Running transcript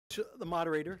The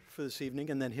moderator for this evening,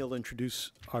 and then he'll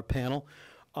introduce our panel.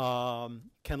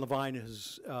 Ken Levine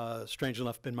has, strangely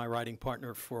enough, been my writing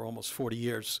partner for almost 40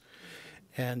 years,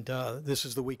 and this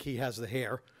is the week he has the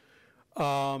hair.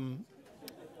 So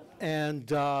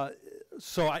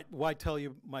why tell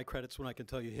you my credits when I can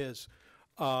tell you his?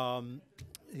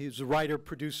 He's a writer,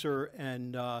 producer,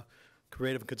 and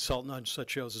creative consultant on such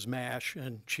shows as MASH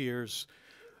and Cheers,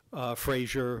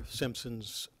 Frasier,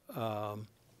 Simpsons,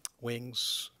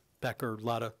 Wings, Becker, a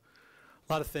lot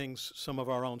of things, some of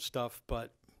our own stuff,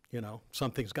 but, you know,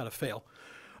 something's got to fail.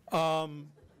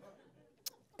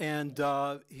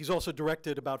 He's also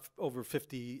directed about over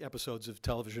 50 episodes of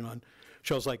television on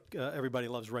shows like Everybody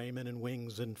Loves Raymond and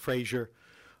Wings and Frasier,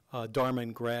 Dharma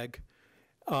and Greg.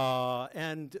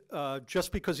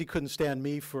 Just because he couldn't stand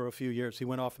me for a few years, he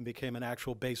went off and became an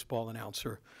actual baseball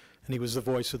announcer. And he was the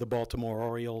voice of the Baltimore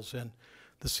Orioles and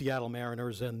the Seattle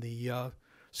Mariners and the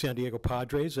San Diego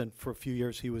Padres. And for a few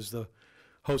years, he was the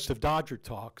host of Dodger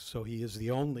Talk. So he is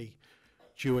the only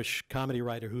Jewish comedy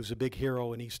writer who's a big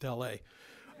hero in East LA.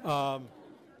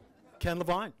 Ken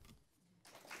Levine.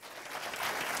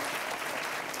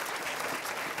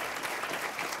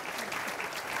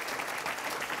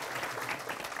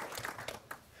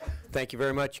 Thank you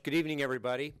very much. Good evening,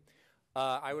 everybody.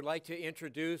 I would like to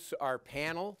introduce our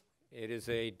panel. It is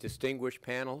a distinguished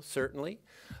panel, certainly.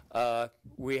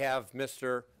 We have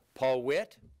Mr. Paul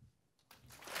Witt.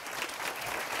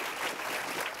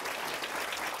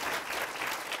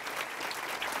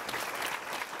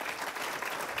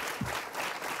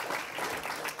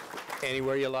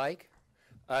 Anywhere you like.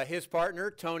 His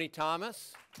partner, Tony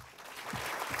Thomas.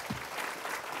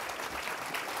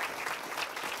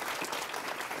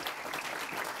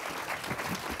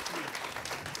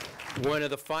 One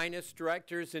of the finest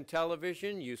directors in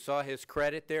television. You saw his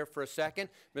credit there for a second,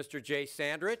 Mr. Jay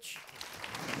Sandrich.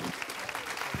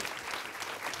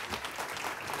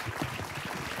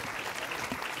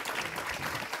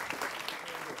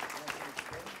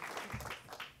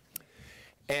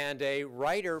 And a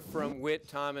writer from Witt,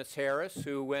 Thomas Harris,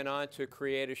 who went on to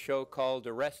create a show called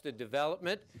Arrested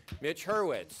Development, Mitch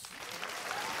Hurwitz.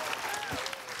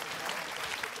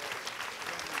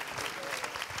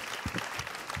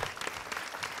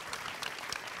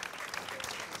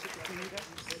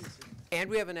 And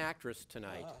we have an actress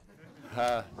tonight.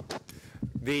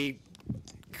 The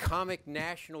comic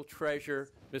national treasure,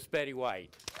 Miss Betty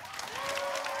White.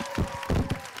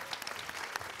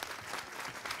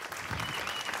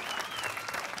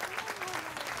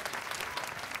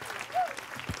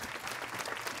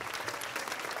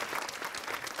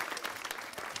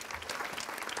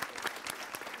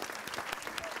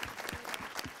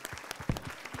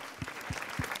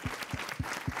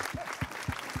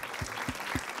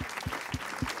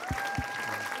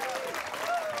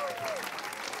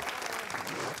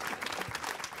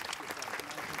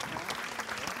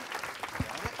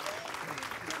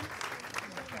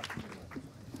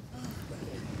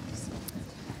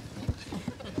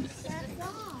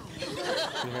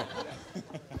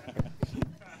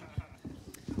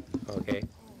 Okay.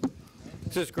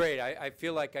 This is great. I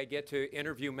feel like I get to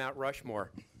interview Mount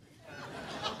Rushmore.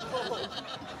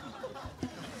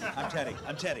 I'm Teddy.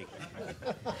 I'm Teddy.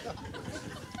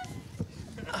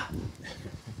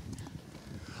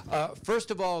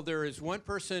 First of all, there is one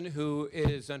person who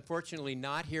is unfortunately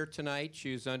not here tonight.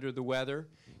 She's under the weather,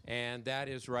 and that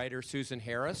is writer Susan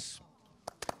Harris.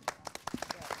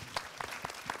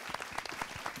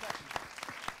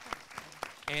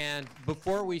 And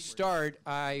before we start,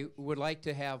 I would like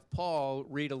to have Paul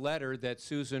read a letter that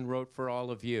Susan wrote for all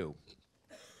of you.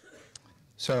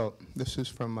 So, this is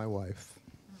from my wife.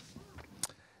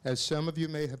 As some of you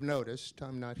may have noticed,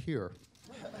 I'm not here.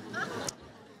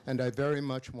 And I very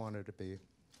much wanted to be.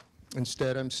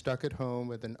 Instead, I'm stuck at home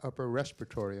with an upper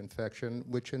respiratory infection,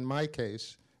 which in my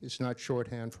case is not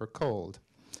shorthand for cold.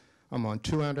 I'm on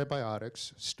 2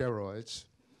 antibiotics, steroids,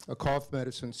 a cough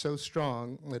medicine so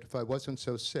strong that if I wasn't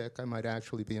so sick, I might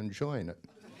actually be enjoying it.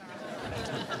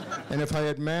 And if I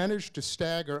had managed to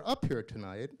stagger up here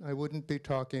tonight, I wouldn't be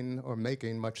talking or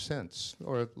making much sense,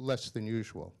 or less than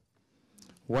usual.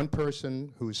 One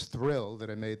person who's thrilled that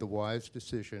I made the wise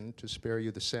decision to spare you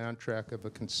the soundtrack of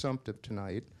a consumptive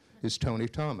tonight is Tony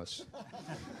Thomas.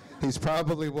 He's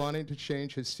probably wanting to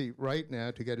change his seat right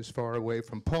now to get as far away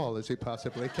from Paul as he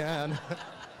possibly can.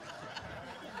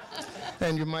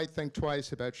 And you might think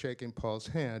twice about shaking Paul's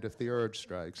hand if the urge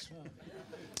strikes.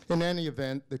 In any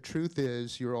event, the truth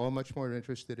is you're all much more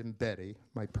interested in Betty,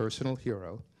 my personal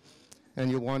hero, and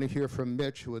you'll want to hear from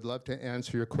Mitch, who would love to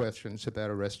answer your questions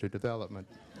about Arrested Development.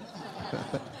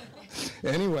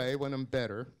 Anyway, when I'm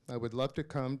better, I would love to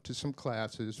come to some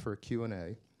classes for a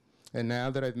Q&A. And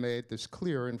now that I've made this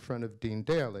clear in front of Dean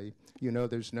Daly, you know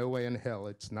there's no way in hell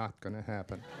it's not going to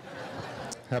happen.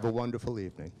 Have a wonderful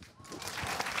evening.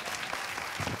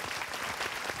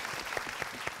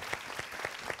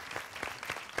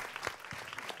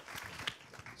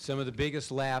 Some of the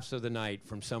biggest laughs of the night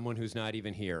from someone who's not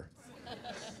even here.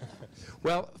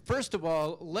 Well, first of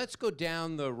all, let's go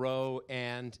down the row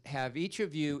and have each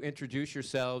of you introduce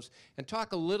yourselves and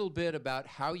talk a little bit about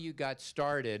how you got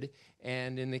started.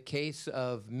 And in the case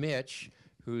of Mitch,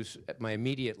 who's at my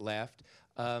immediate left,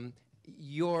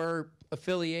 your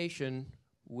affiliation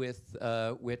with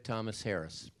Witt Thomas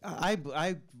Harris.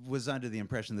 I was under the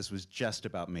impression this was just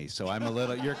about me, so I'm a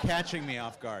little, you're catching me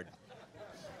off guard.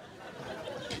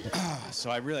 So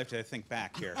I really have to think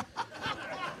back here.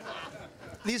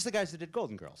 These are the guys that did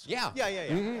Golden Girls. Yeah. Yeah.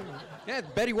 Mm-hmm. Yeah,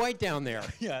 Betty White down there.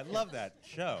 Yeah, I love that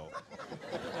show.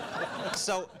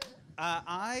 So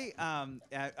I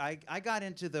got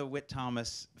into the Witt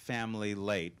Thomas family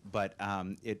late, but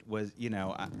it was, you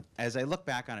know, as I look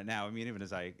back on it now, I mean, even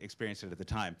as I experienced it at the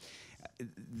time,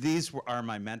 these are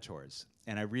my mentors.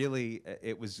 And I really,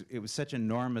 it was such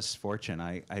enormous fortune.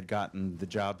 I'd gotten the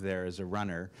job there as a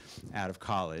runner out of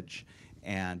college,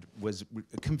 and was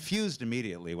confused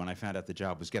immediately when I found out the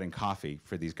job was getting coffee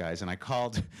for these guys. And I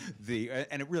called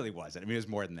and it really wasn't. I mean, it was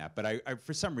more than that. But I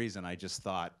for some reason, I just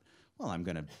thought, well, I'm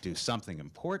going to do something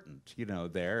important, you know,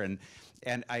 there. And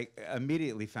I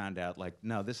immediately found out, like,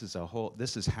 no, this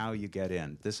is how you get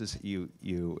in. This is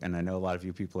you, and I know a lot of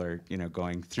you people are, you know,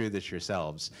 going through this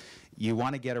yourselves. You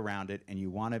want to get around it, and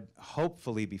you want to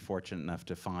hopefully be fortunate enough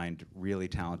to find really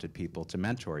talented people to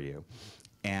mentor you.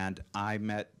 And I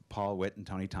met Paul Witt and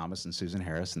Tony Thomas and Susan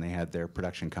Harris, and they had their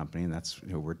production company, and that's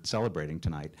who we're celebrating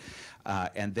tonight.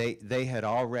 And they had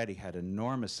already had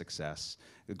enormous success.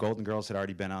 The Golden Girls had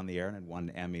already been on the air and had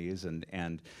won Emmys,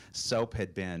 and Soap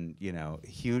had been, you know,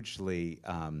 hugely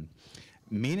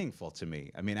meaningful to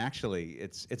me. I mean, actually,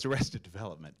 it's Arrested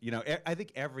Development. You know, I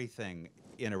think everything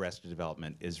in Arrested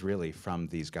Development is really from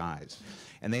these guys.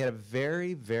 And they had a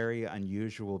very, very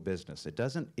unusual business. It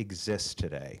doesn't exist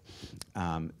today.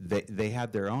 They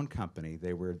had their own company.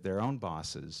 They were their own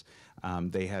bosses.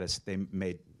 They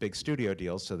made big studio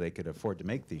deals so they could afford to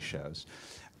make these shows.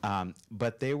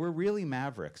 But they were really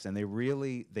mavericks, and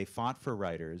they fought for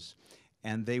writers.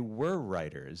 And they were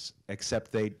writers,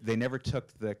 except they never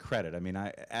took the credit. I mean,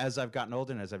 as I've gotten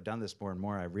older and as I've done this more and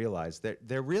more, I realize that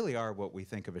there really are what we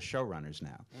think of as showrunners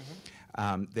now.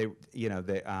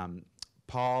 Mm-hmm.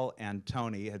 Paul and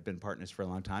Tony had been partners for a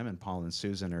long time, and Paul and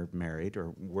Susan are married,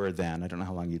 or were then. I don't know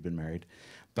how long you'd been married,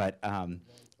 but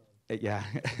yeah.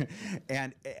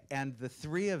 and the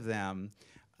three of them,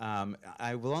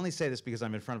 I will only say this because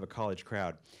I'm in front of a college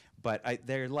crowd. But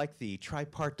they're like the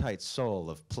tripartite soul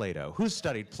of Plato. Who's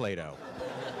studied Plato?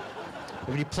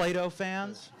 Have any Plato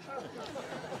fans?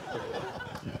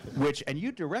 And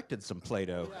you directed some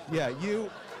Plato. Yeah,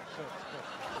 you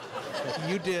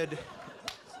did.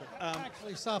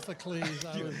 Actually, Sophocles.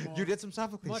 You did some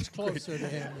Sophocles. Much closer to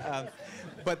him.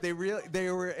 But they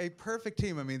were a perfect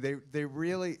team. I mean,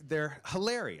 they're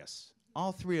hilarious.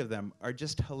 All three of them are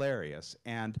just hilarious,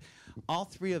 and all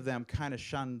three of them kind of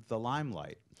shunned the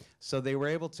limelight. So they were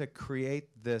able to create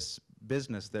this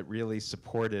business that really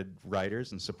supported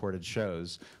writers and supported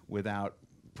shows without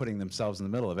putting themselves in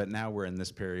the middle of it. Now we're in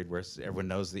this period where everyone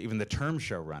knows even the term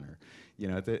showrunner. You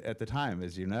know, at the time,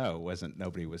 as you know,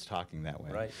 nobody was talking that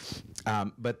way. Right.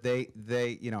 But they,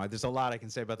 you know, there's a lot I can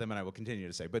say about them, and I will continue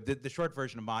to say. But the short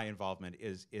version of my involvement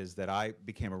is that I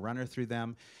became a runner through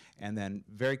them, and then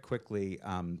very quickly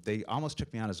they almost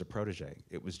took me on as a protege.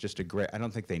 It was just a great. I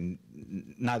don't think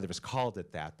neither of us called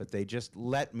it that, but they just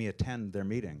let me attend their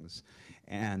meetings,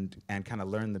 and kind of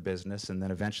learn the business. And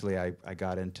then eventually I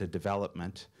got into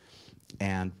development,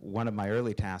 and one of my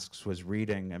early tasks was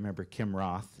reading. I remember Kim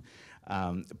Roth,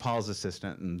 Paul's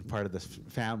assistant and part of the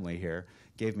family here,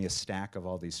 gave me a stack of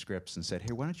all these scripts and said,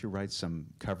 hey, why don't you write some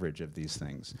coverage of these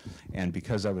things? And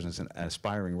because I was an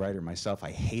aspiring writer myself,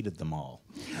 I hated them all.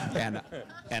 And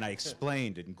I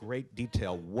explained in great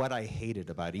detail what I hated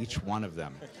about each one of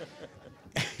them.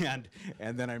 And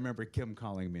then I remember Kim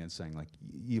calling me and saying, like,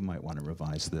 you might want to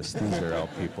revise this. These are all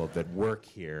people that work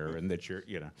here, and that you're,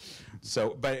 you know.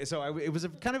 It was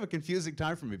kind of a confusing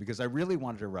time for me because I really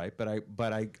wanted to write, but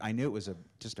I knew it was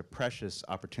just a precious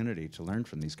opportunity to learn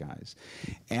from these guys.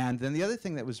 And then the other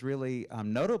thing that was really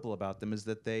notable about them is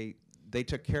that they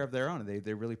took care of their own.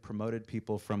 They really promoted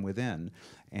people from within.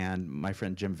 And my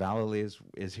friend Jim Vallely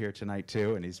is here tonight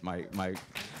too, and he's my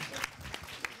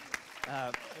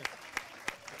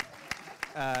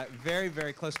very,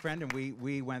 very close friend, and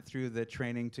we went through the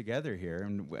training together here.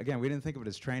 And again, we didn't think of it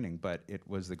as training, but it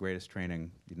was the greatest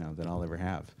training, that I'll ever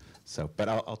have. So, but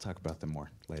I'll talk about them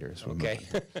more later as we Okay.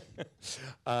 move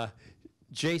on.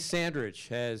 Jay Sandridge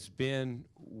has been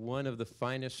one of the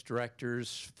finest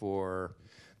directors for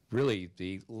really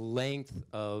the length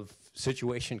of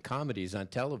situation comedies on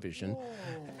television.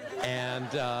 And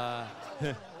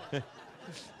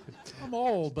I'm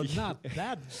old, but not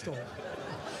that old.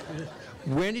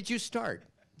 when did you start?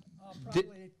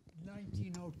 Probably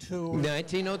 1902.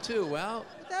 1902. Well,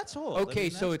 That's old. okay,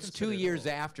 so that's it's 2 considered years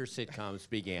old. after sitcoms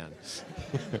began.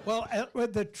 Well,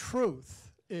 the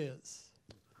truth is,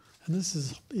 and this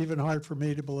is even hard for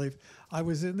me to believe, I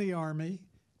was in the Army.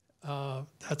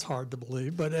 That's hard to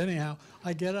believe, but anyhow,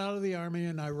 I get out of the Army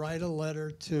and I write a letter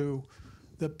to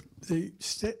the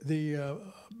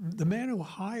man who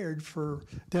hired for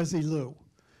Desilu,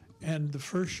 and the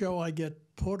first show I get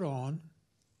put on,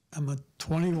 I'm a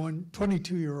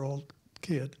 22-year-old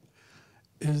kid,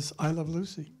 is I Love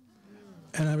Lucy,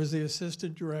 and I was the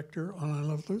assistant director on I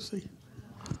Love Lucy.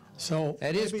 So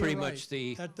That is maybe pretty you're right. much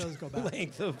the That does go back.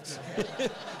 length of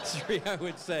history, I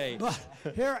would say. But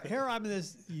here I'm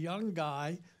this young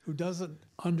guy who doesn't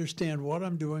understand what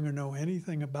I'm doing or know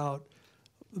anything about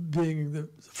being the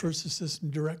first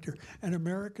assistant director. And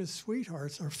America's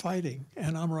Sweethearts are fighting,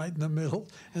 and I'm right in the middle.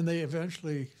 And they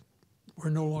eventually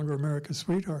were no longer America's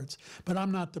Sweethearts. But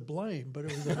I'm not to blame. But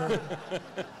it was a very.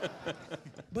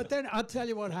 But then I'll tell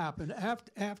you what happened.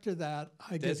 After that,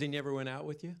 I get. Desi never went out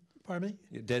with you? Pardon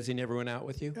me? Desi never went out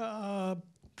with you?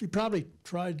 He probably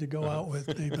tried to go out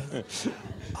with me, but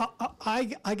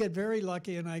I get very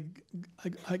lucky, and I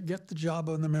get the job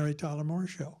on the Mary Tyler Moore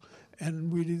Show,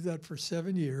 and we do that for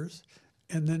 7 years,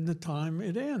 and then the time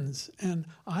it ends. And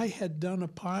I had done a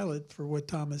pilot for Witt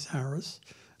Thomas Harris,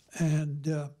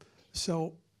 and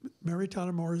so Mary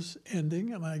Tyler Moore's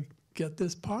ending, and I get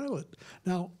this pilot.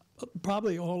 Now,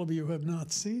 probably all of you have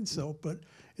not seen Soap, but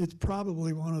it's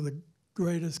probably one of the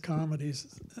greatest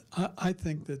comedies I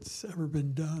think that's ever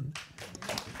been done.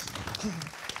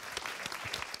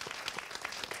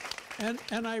 And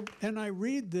I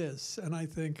read this and I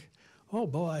think, oh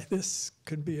boy, this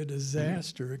could be a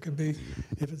disaster. It could be,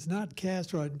 if it's not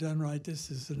cast right and done right, this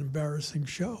is an embarrassing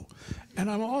show. And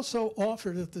I'm also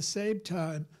offered at the same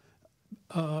time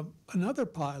another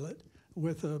pilot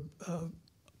with a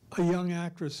young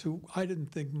actress who I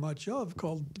didn't think much of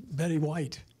called Betty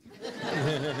White.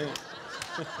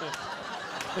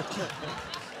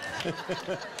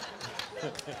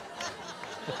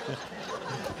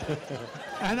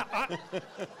 And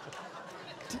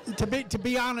to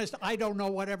be honest, I don't know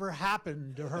whatever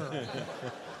happened to her.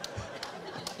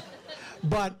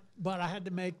 But I had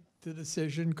to make the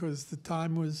decision because the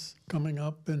time was coming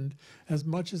up, and as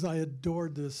much as I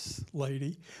adored this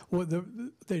lady, well,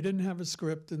 they didn't have a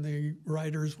script and the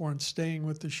writers weren't staying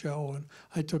with the show, and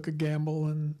I took a gamble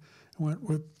and went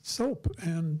with Soap,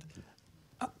 and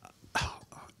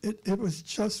it was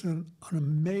just an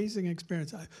amazing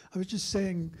experience. I was just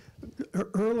saying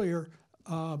earlier,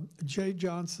 Jay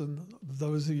Johnson,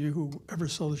 those of you who ever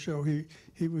saw the show,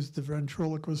 he was the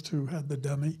ventriloquist who had the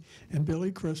dummy, and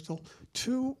Billy Crystal,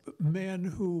 two men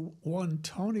who won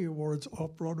Tony Awards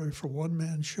off-Broadway for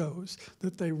one-man shows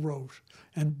that they wrote,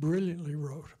 and brilliantly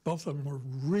wrote. Both of them were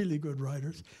really good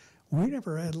writers. We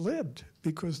never ad-libbed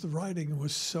because the writing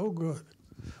was so good.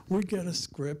 We'd get a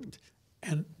script,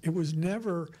 and it was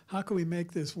never, how can we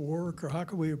make this work, or how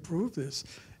can we improve this?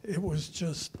 It was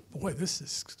just, boy, this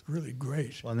is really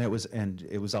great. Well, and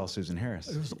it was all Susan Harris.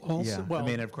 It was also, yeah. well, I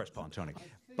mean, of course, Paul and Tony.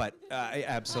 But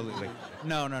absolutely.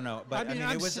 No. But I mean,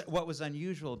 I'm it was what was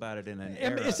unusual about it in an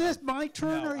era. Is this my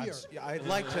turn or I'm yours? I'd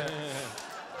like to.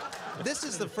 This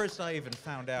is the first I even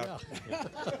found out.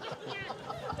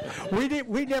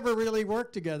 We never really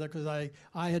worked together because I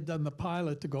had done the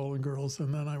pilot to Golden Girls,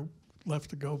 and then I left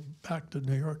to go back to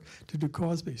New York to do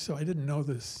Cosby, so I didn't know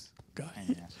this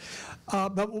guy.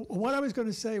 But what I was going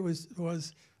to say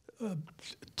was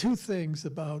two things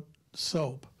about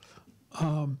Soap.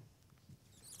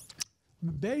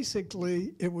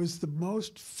 Basically, it was the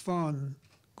most fun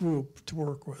group to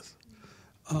work with,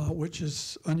 which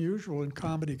is unusual in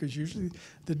comedy because usually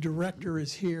the director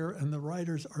is here and the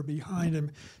writers are behind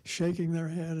him shaking their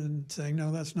head and saying,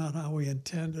 no, that's not how we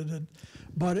intended it.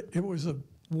 But it was a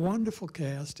wonderful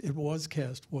cast. It was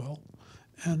cast well,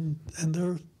 and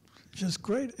they're just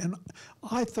great. And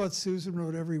I thought Susan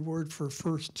wrote every word for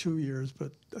first 2 years,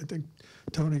 but I think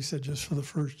Tony said just for the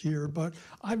first year. But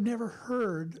I've never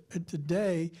heard, and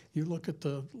today you look at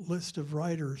the list of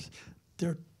writers, there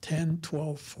are 10,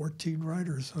 12, 14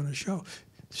 writers on a show.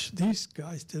 these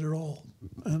guys did it all,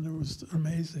 and it was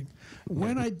amazing.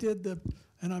 When I did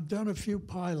and I've done a few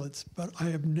pilots, but I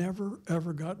have never,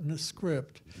 ever gotten a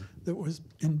script that was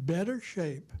in better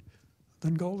shape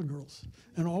than Golden Girls.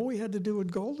 And all we had to do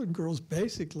with Golden Girls,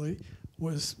 basically,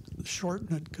 was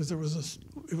shorten it, because it was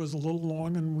a little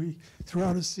long, and we threw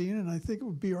out a scene, and I think it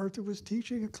would be Arthur was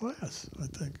teaching a class, I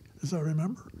think, as I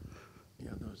remember.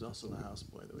 Yeah, there was also the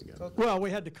houseboy that we got. Well, we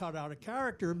had to cut out a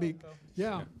character,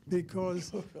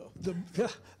 because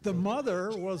the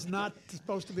mother was not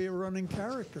supposed to be a running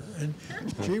character, and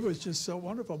she was just so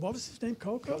wonderful. What was his name?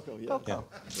 Coco? Coco, yeah. Coco.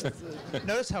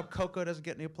 Notice how Coco doesn't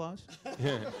get any applause?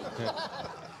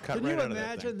 Cut Can right you out of that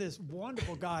imagine thing. this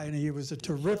wonderful guy, and he was a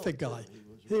terrific guy.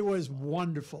 He was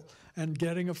wonderful. And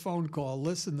getting a phone call,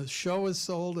 listen, the show is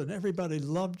sold, and everybody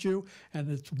loved you, and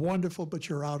it's wonderful, but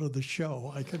you're out of the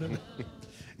show. I could have.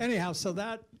 Anyhow, so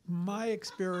that, my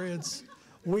experience,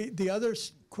 the other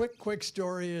quick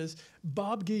story is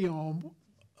Bob Guillaume,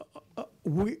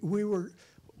 we were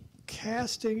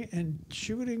casting and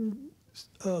shooting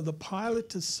the pilot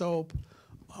to soap,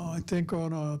 I think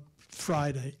on a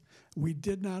Friday. We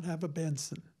did not have a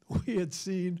Benson. We had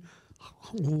seen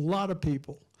a lot of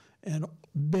people, and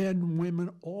men, women,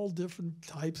 all different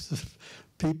types of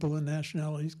people and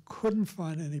nationalities. Couldn't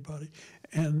find anybody.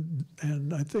 And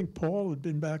I think Paul had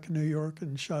been back in New York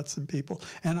and shot some people.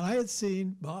 And I had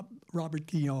seen Robert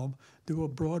Guillaume do a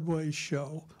Broadway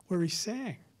show where he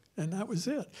sang, and that was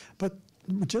it. But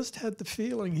we just had the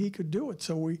feeling he could do it.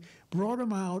 So we brought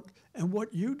him out, and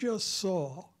what you just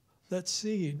saw, that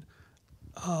scene,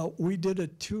 we did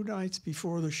it 2 nights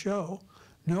before the show,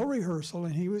 no rehearsal,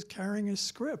 and he was carrying his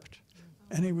script,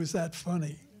 and he was that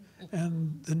funny.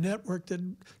 And the network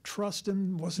didn't trust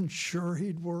him, wasn't sure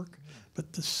he'd work, but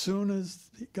as soon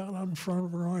as he got out in front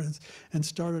of our audience and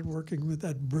started working with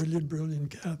that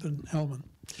brilliant Catherine Hellman.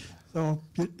 So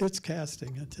it's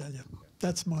casting, I tell you.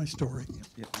 That's my story.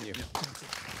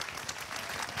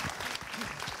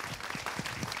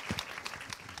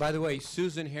 By the way,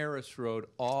 Susan Harris wrote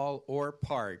all or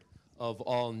part of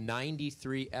all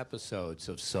 93 episodes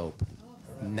of Soap.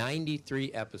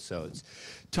 93 episodes.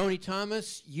 Tony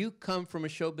Thomas, you come from a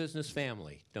show business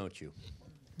family, don't you?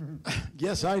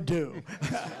 Yes, I do.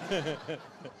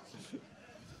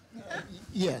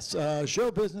 Yes,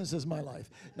 show business is my life.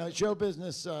 Now, show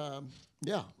business,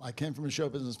 yeah, I came from a show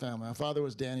business family. My father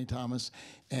was Danny Thomas,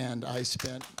 and I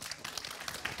spent...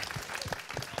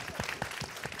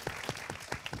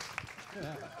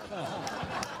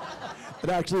 It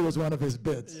actually was one of his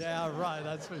bits. Yeah, right,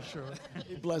 that's for sure.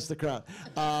 He blessed the crowd.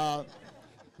 I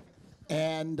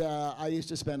used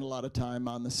to spend a lot of time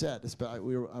on the set. I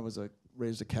was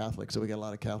raised a Catholic, so we got a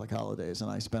lot of Catholic holidays, and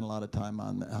I spent a lot of time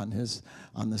on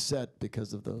the set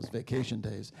because of those vacation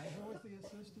days. And who was the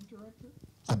assistant director?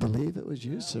 I believe it was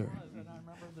you, sir.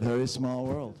 Very small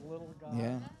world.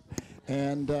 Yeah.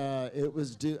 And it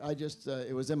was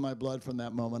it was in my blood from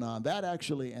that moment on. That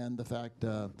actually, and the fact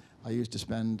I used to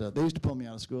spend, they used to pull me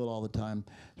out of school all the time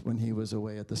when he was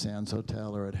away at the Sands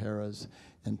Hotel or at Harrah's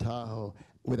in Tahoe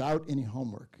without any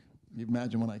homework. You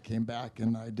imagine when I came back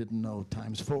and I didn't know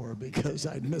 ×4 because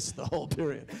I'd missed the whole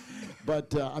period.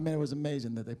 But I mean, it was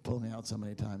amazing that they pulled me out so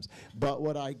many times. But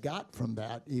what I got from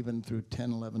that, even through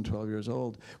 10, 11, 12 years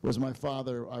old, was my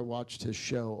father. I watched his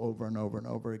show over and over and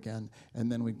over again. And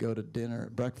then we'd go to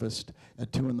breakfast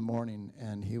at 2 in the morning,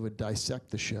 and he would dissect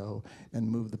the show and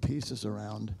move the pieces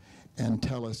around and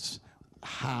tell us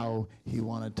how he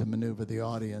wanted to maneuver the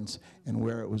audience and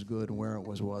where it was good and where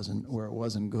it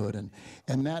wasn't good,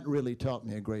 and that really taught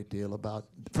me a great deal about,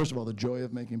 first of all, the joy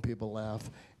of making people laugh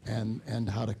and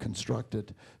how to construct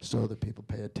it so that people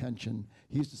pay attention.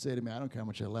 He used to say to me, I don't care how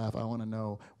much I laugh, I want to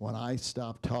know when I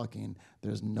stop talking,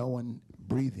 there's no one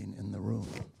breathing in the room.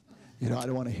 You know, I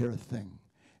don't want to hear a thing.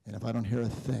 And if I don't hear a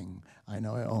thing, I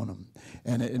know I own them.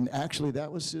 And actually,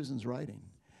 that was Susan's writing.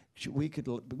 We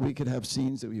could have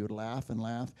scenes that we would laugh,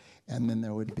 and then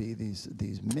there would be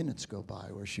these minutes go by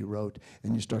where she wrote,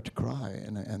 and you start to cry,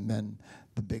 and then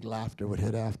the big laughter would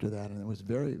hit after that, and it was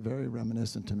very, very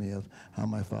reminiscent to me of how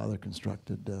my father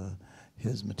constructed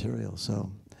his material.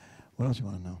 So, what else you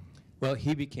want to know? Well,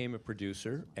 he became a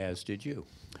producer, as did you.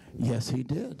 Yes, he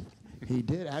did. He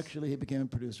did. Actually, he became a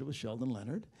producer with Sheldon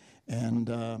Leonard, and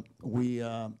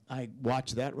I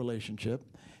watched that relationship.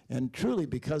 And truly,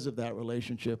 because of that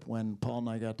relationship, when Paul and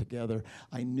I got together,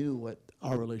 I knew what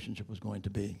our relationship was going to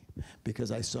be, because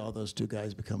I saw those two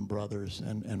guys become brothers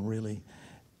and really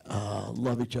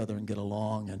love each other and get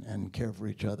along and care for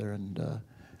each other. And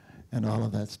and all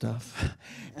of that stuff.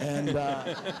 And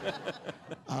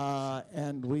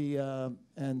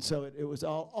and so it was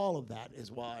all of that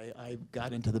is why I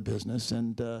got into the business.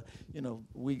 And you know,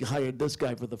 we hired this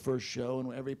guy for the first show,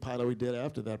 and every pilot we did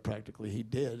after that practically he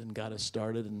did, and got us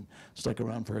started and stuck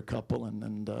around for a couple,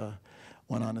 and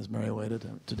went on his merry way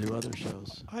to do other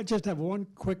shows. I just have one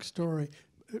quick story,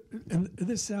 and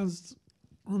this sounds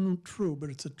untrue, but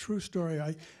it's a true story.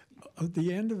 At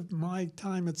the end of my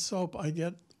time at Soap, I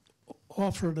get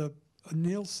offered a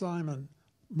Neil Simon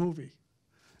movie,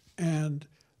 and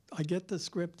I get the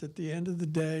script at the end of the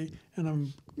day, and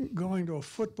I'm going to a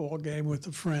football game with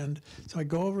a friend. So I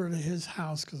go over to his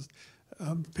house because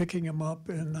I'm picking him up,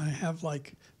 and I have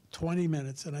like 20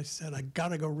 minutes, and I said, I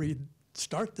gotta go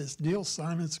start this Neil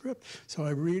Simon script. So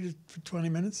I read it for 20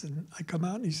 minutes, and I come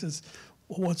out, and he says,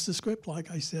 well, what's the script like?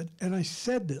 I said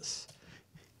this.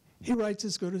 He writes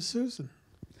as good as Susan.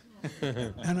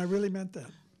 And I really meant that.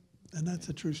 And that's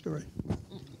a true story.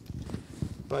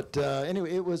 But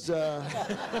anyway, it was. All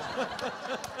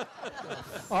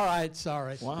right,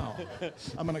 sorry. Wow,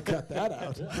 I'm going to cut that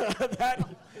out.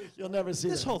 You'll never see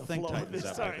This that whole on the thing floor. tightens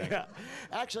up, I Sorry, think. yeah.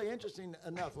 Actually, interesting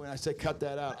enough, when I say cut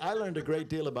that out, I learned a great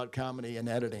deal about comedy and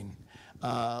editing.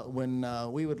 When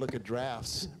we would look at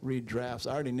drafts, read drafts,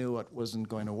 I already knew what wasn't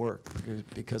going to work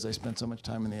because I spent so much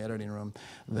time in the editing room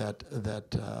that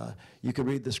you could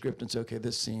read the script and say, okay,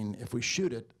 this scene, if we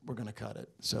shoot it, we're going to cut it.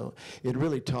 So it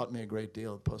really taught me a great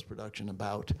deal of post-production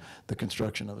about the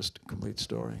construction of a complete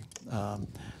story.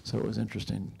 So it was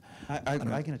interesting. I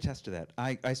can attest to that.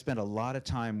 I spent a lot of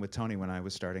time with Tony when I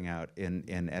was starting out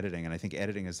in editing, and I think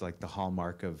editing is like the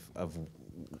hallmark of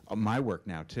my work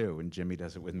now too, and Jimmy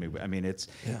does it with me. I mean, he's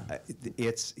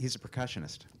a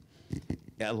percussionist.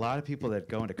 A lot of people that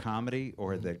go into comedy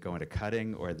or that go into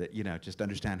cutting or that just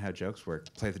understand how jokes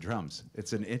work play the drums.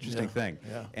 It's an interesting thing,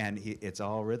 and it's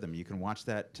all rhythm. You can watch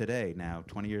that today, now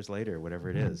 20 years later, whatever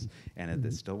it is, and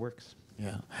it still works.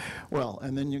 Yeah, well,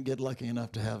 and then you get lucky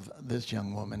enough to have this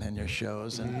young woman in your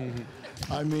shows, and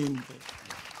I mean,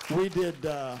 we did.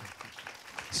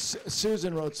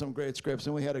 Susan wrote some great scripts,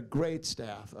 and we had a great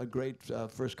staff, a great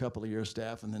first couple of years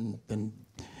staff, and then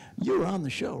you were on the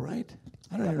show, right?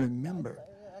 I don't even remember.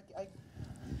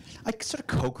 I sort of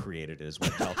co-created it, is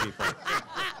what I tell people.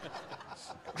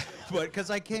 But because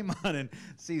I came on in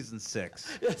season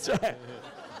 6. That's right.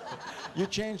 You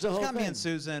changed the whole It's got thing. me and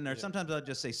Susan, or sometimes I'll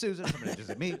just say Susan, sometimes just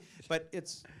say me. But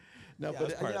it's No, yeah, but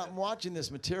that's part of it. I'm watching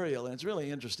this material, and it's really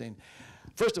interesting.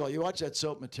 First of all, you watch that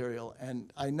Soap material,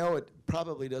 and I know it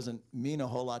probably doesn't mean a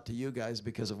whole lot to you guys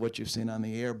because of what you've seen on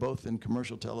the air, both in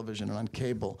commercial television and on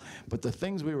cable. But the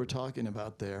things we were talking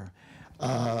about there,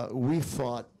 we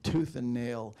fought tooth and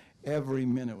nail every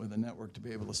minute with the network to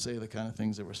be able to say the kind of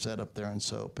things that were said up there in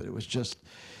Soap. But it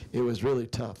was really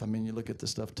tough. I mean, you look at the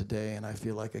stuff today, and I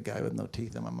feel like a guy with no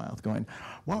teeth in my mouth going,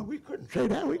 well, we couldn't say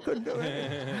that, we couldn't do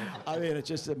it. I mean, it's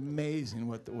just amazing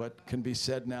what can be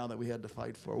said now that we had to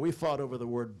fight for. We fought over the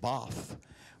word boff.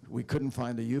 We couldn't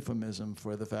find a euphemism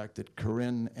for the fact that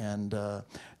Corinne and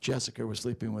Jessica were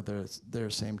sleeping with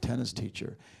their same tennis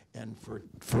teacher. And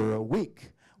for a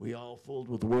week, we all fooled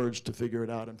with words to figure it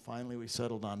out, and finally we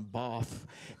settled on boff,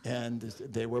 and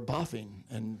they were boffing,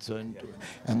 and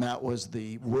that was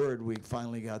the word we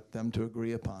finally got them to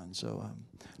agree upon. So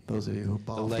those of you who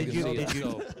boff,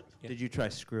 Did you try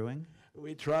screwing?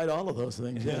 we tried all of those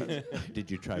things. Yeah.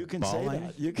 Did you try You can balling? say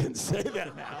that. You can say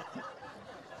that now.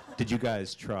 Did you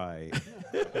guys try?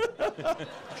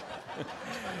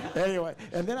 Anyway,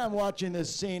 and then I'm watching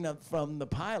this scene from the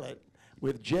pilot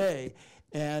with Jay,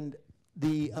 and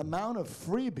the amount of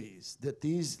freebies that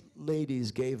these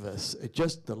ladies gave us,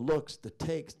 just the looks, the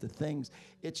takes, the things,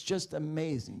 it's just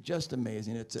amazing, just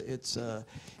amazing. It's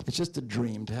just a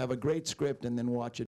dream to have a great script and then watch it